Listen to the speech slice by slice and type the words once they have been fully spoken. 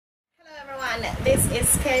everyone, this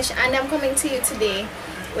is Kesh and I'm coming to you today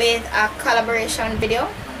with a collaboration video.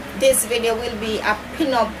 This video will be a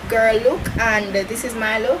pin-up girl look and this is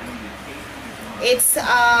my look. It's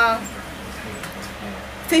a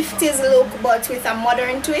 50s look but with a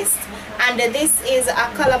modern twist, and this is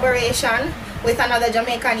a collaboration with another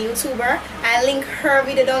Jamaican YouTuber. I'll link her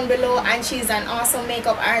video down below, and she's an awesome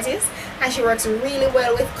makeup artist and she works really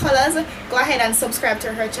well with colors. Go ahead and subscribe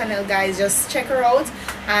to her channel, guys. Just check her out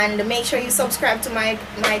and make sure you subscribe to my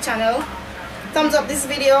channel. Thumbs up this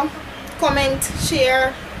video, comment,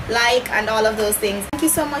 share, like, and all of those things. Thank you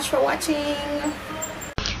so much for watching.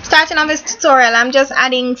 Starting off this tutorial, I'm just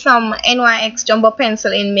adding some NYX Jumbo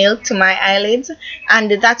Pencil in Milk to my eyelids,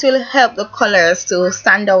 and that will help the colors to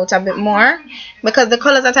stand out a bit more, because the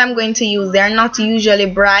colors that I'm going to use, they're not usually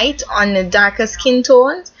bright on the darker skin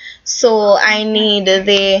tones, so I need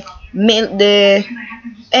the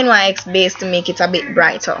NYX base to make it a bit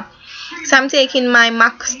brighter. So I'm taking my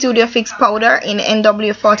MAC Studio Fix powder in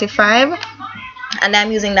NW45, and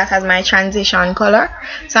I'm using that as my transition color.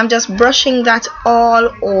 So I'm just brushing that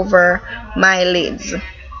all over my lids,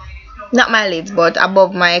 not my lids but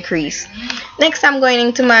above my crease. Next I'm going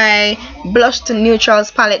into my Blush to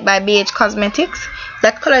Neutrals palette by BH Cosmetics.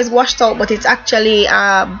 That color is washed out but it's actually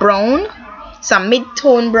brown, some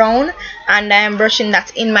mid-tone brown, and I'm brushing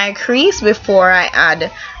that in my crease before I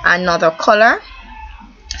add another color.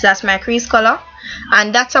 So that's my crease color,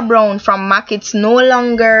 and that's a brown from MAC. It's no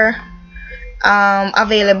longer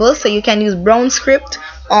available, so you can use Brown Script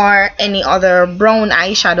or any other brown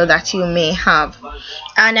eyeshadow that you may have.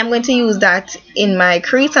 And I'm going to use that in my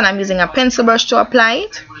crease, and I'm using a pencil brush to apply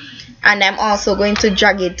it, and I'm also going to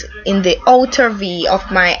drag it in the outer V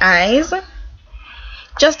of my eyes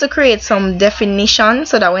just to create some definition,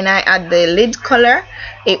 so that when I add the lid color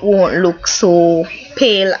it won't look so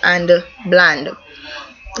pale and bland.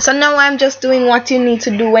 So now I'm just doing what you need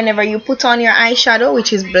to do whenever you put on your eyeshadow,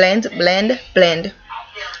 which is blend, blend, blend.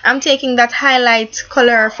 I'm taking that highlight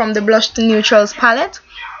color from the Blush to Neutrals palette,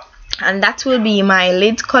 and that will be my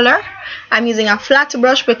lid color. I'm using a flat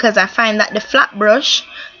brush because I find that the flat brush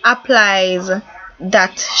applies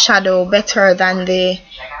that shadow better than the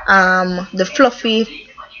fluffy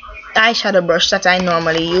eyeshadow brush that I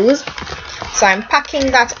normally use. So I'm packing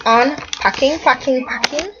that on, packing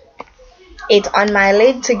it on my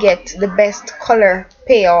lid to get the best color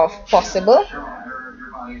payoff possible.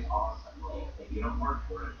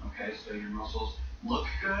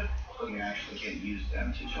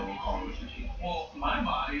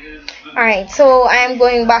 Alright, so I am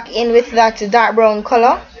going back in with that dark brown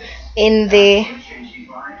color in the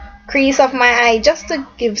crease of my eye just to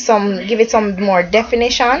give it some more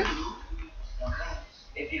definition.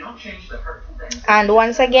 And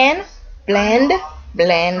once again, blend,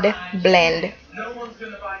 blend, blend.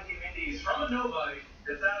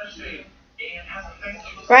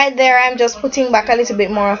 Right there, I'm just putting back a little bit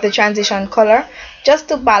more of the transition color just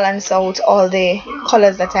to balance out all the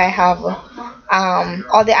colors that I have,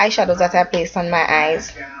 all the eyeshadows that I placed on my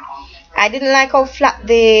eyes. I didn't like how flat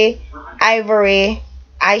the ivory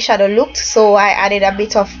eyeshadow looked, so I added a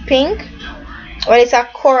bit of pink. Well, it's a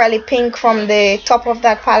corally pink from the top of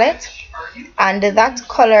that palette, and that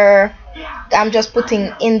color I'm just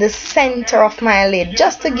putting in the center of my lid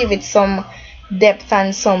just to give it some depth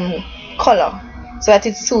and some color so that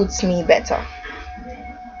it suits me better.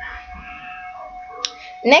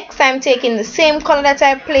 Next, I'm taking the same color that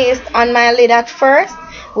I placed on my lid at first,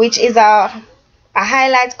 which is a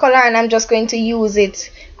highlight color, and I'm just going to use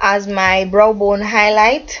it as my brow bone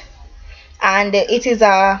highlight, and it is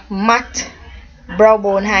a matte brow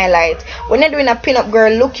bone highlight. When you're doing a pin-up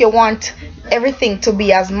girl look, you want everything to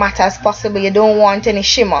be as matte as possible. You don't want any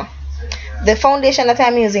shimmer. The foundation that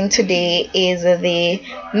I'm using today is the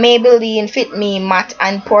Maybelline Fit Me Matte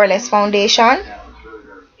and Poreless foundation,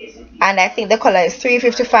 and I think the color is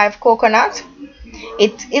 355 Coconut.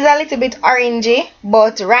 It is a little bit orangey,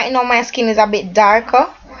 but right now my skin is a bit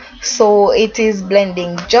darker, so it is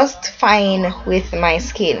blending just fine with my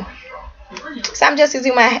skin. So I'm just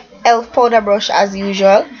using my e.l.f. powder brush as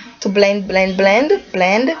usual to blend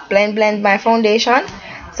my foundation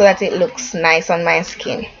so that it looks nice on my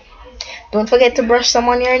skin. Don't forget to brush some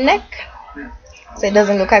on your neck so it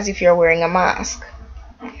doesn't look as if you're wearing a mask.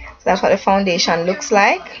 So that's what the foundation looks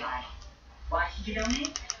like.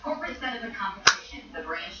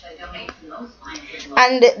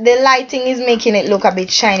 And the lighting is making it look a bit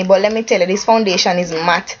shiny, but let me tell you, this foundation is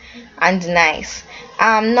matte and nice.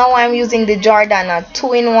 Now I'm using the Jordana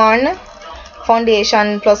 2-in-1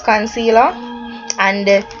 foundation plus concealer, and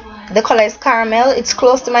the color is caramel. It's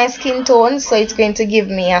close to my skin tone, so it's going to give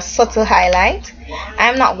me a subtle highlight.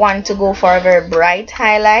 I'm not one to go for a very bright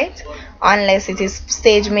highlight unless it is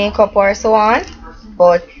stage makeup or so on,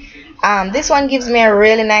 but this one gives me a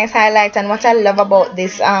really nice highlight. And what I love about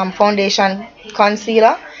this foundation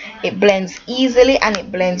concealer, it blends easily and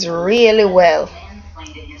it blends really well.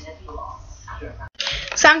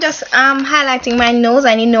 So I'm just highlighting my nose,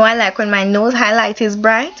 and you know I like when my nose highlight is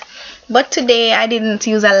bright. But today I didn't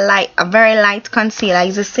use a very light concealer. I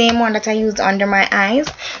used the same one that I used under my eyes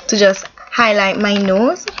to just highlight my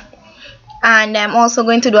nose. And I'm also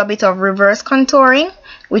going to do a bit of reverse contouring,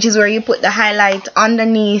 which is where you put the highlight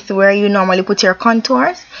underneath where you normally put your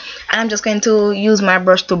contours. And I'm just going to use my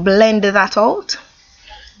brush to blend that out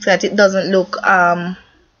so that it doesn't look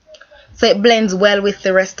so it blends well with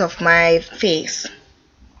the rest of my face.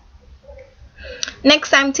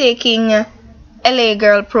 Next, I'm taking LA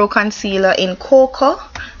Girl Pro Concealer in Cocoa,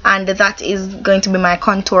 and that is going to be my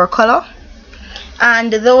contour color.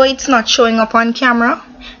 And though it's not showing up on camera,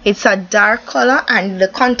 it's a dark color and the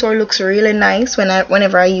contour looks really nice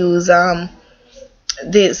whenever I use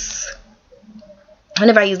this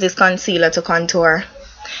concealer to contour.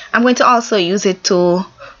 I'm going to also use it to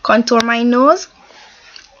contour my nose,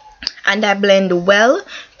 and I blend well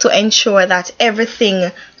to ensure that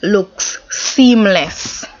everything looks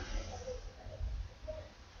seamless.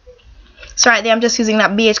 So right there, I'm just using that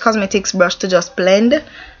BH Cosmetics brush to just blend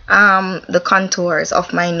the contours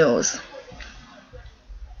of my nose.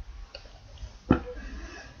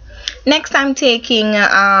 Next, I'm taking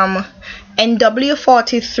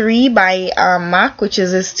NW43 by MAC, which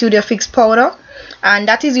is a Studio Fix powder, and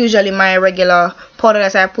that is usually my regular powder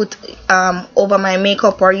that I put over my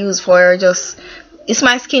makeup or use for just, it's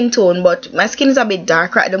my skin tone, but my skin is a bit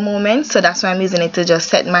darker at the moment, so that's why I'm using it to just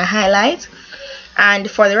set my highlight.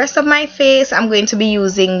 And for the rest of my face, I'm going to be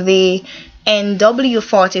using the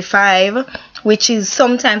NW45, which is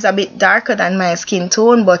sometimes a bit darker than my skin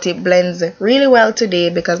tone, but it blends really well today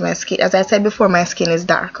because my skin, as I said before, my skin is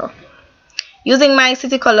darker. Using my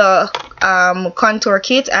City Color contour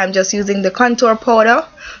kit, I'm just using the contour powder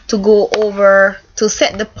to go over, to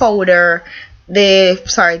set the powder, to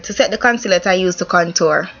set the concealer that I use to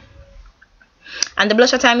contour. And the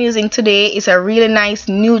blush that I'm using today is a really nice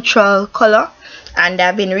neutral color, and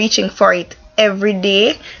I've been reaching for it every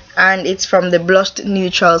day, and it's from the Blushed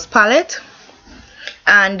Neutrals palette,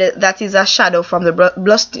 and that is a shadow from the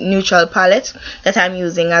Blushed Neutral palette that I'm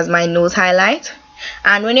using as my nose highlight.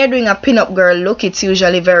 And when you're doing a pin-up girl look, it's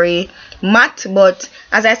usually very matte, but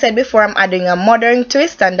as I said before, I'm adding a modern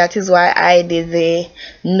twist, and that is why I did the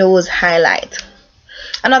nose highlight.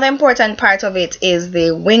 Another important part of it is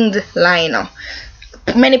the winged liner.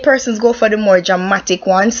 Many persons go for the more dramatic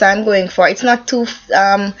one, so I'm going for, it's not too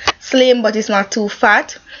slim but it's not too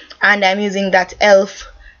fat, and I'm using that e.l.f.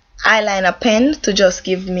 eyeliner pen to just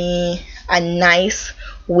give me a nice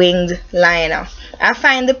winged liner. I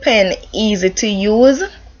find the pen easy to use,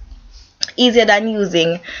 easier than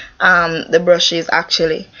using the brushes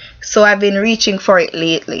actually, so I've been reaching for it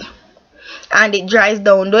lately. And it dries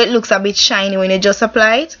down, though it looks a bit shiny when you just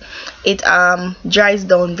apply it, it dries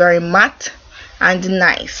down very matte and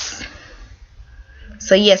nice.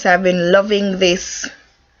 So yes, I've been loving this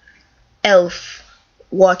e.l.f.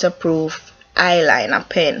 waterproof eyeliner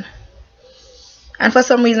pen, and for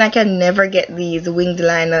some reason I can never get these winged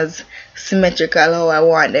liners symmetrical how I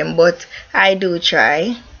want them, but I do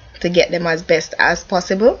try to get them as best as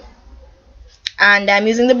possible. And I'm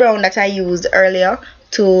using the brown that I used earlier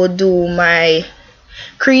to do my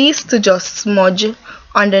crease, to just smudge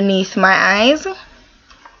underneath my eyes.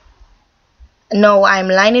 Now I'm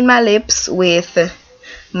lining my lips with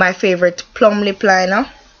my favorite plum lip liner.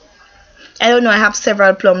 I don't know, I have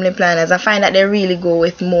several plum lip liners. I find that they really go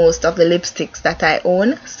with most of the lipsticks that I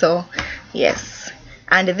own, so yes.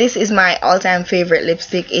 And this is my all-time favorite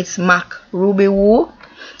lipstick. It's MAC Ruby Woo,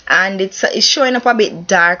 and it's showing up a bit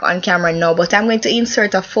dark on camera now, but I'm going to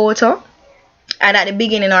insert a photo either at the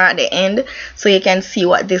beginning or at the end so you can see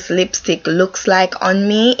what this lipstick looks like on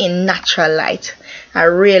me in natural light. I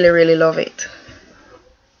really love it.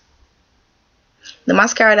 The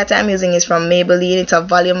mascara that I'm using is from Maybelline. It's a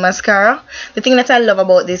volume mascara. The thing that I love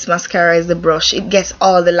about this mascara is the brush. It gets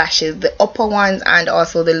all the lashes, the upper ones and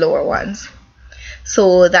also the lower ones.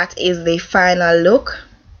 So that is the final look.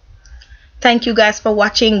 Thank you guys for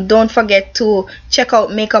watching. Don't forget to check out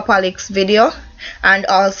Themakeupolic's video, and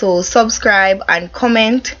also subscribe and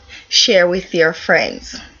comment, share with your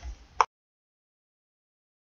friends.